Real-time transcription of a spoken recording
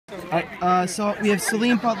So we have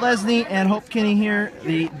Celine Podlesney and Hope Kinney here.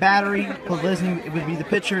 The battery, Podlesney would be the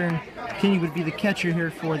pitcher, and Kinney would be the catcher here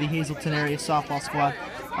for the Hazleton area softball squad.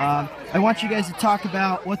 I want you guys to talk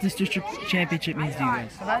about what this district championship means to you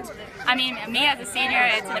guys. I mean, me as a senior,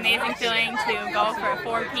 it's an amazing feeling to go for a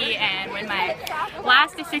 4P and win my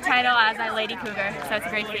last district title as a Lady Cougar, so it's a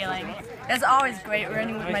great feeling. It's always great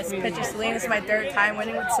winning with my pitcher Celine. This is my third time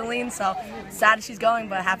winning with Celine, so sad she's going,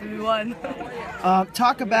 but happy we won.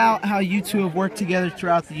 Talk about how you two have worked together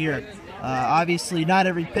throughout the year. Obviously, not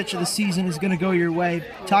every pitch of the season is going to go your way.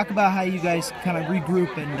 Talk about how you guys kind of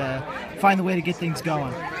regroup and find the way to get things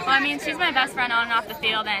going. Well, I mean, she's my best friend on and off the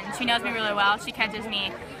field, and she knows me really well. She catches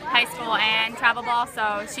me high school and travel ball,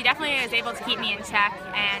 so she definitely is able to keep me in check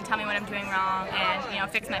and tell me what I'm doing wrong and,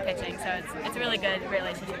 fix my pitching. So it's a really good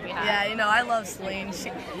relationship we have. Yeah, I love Celine.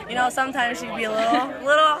 She, sometimes she'd be a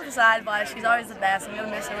little off the side, but she's always the best. I'm going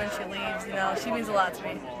to miss her when she leaves. She means a lot to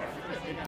me.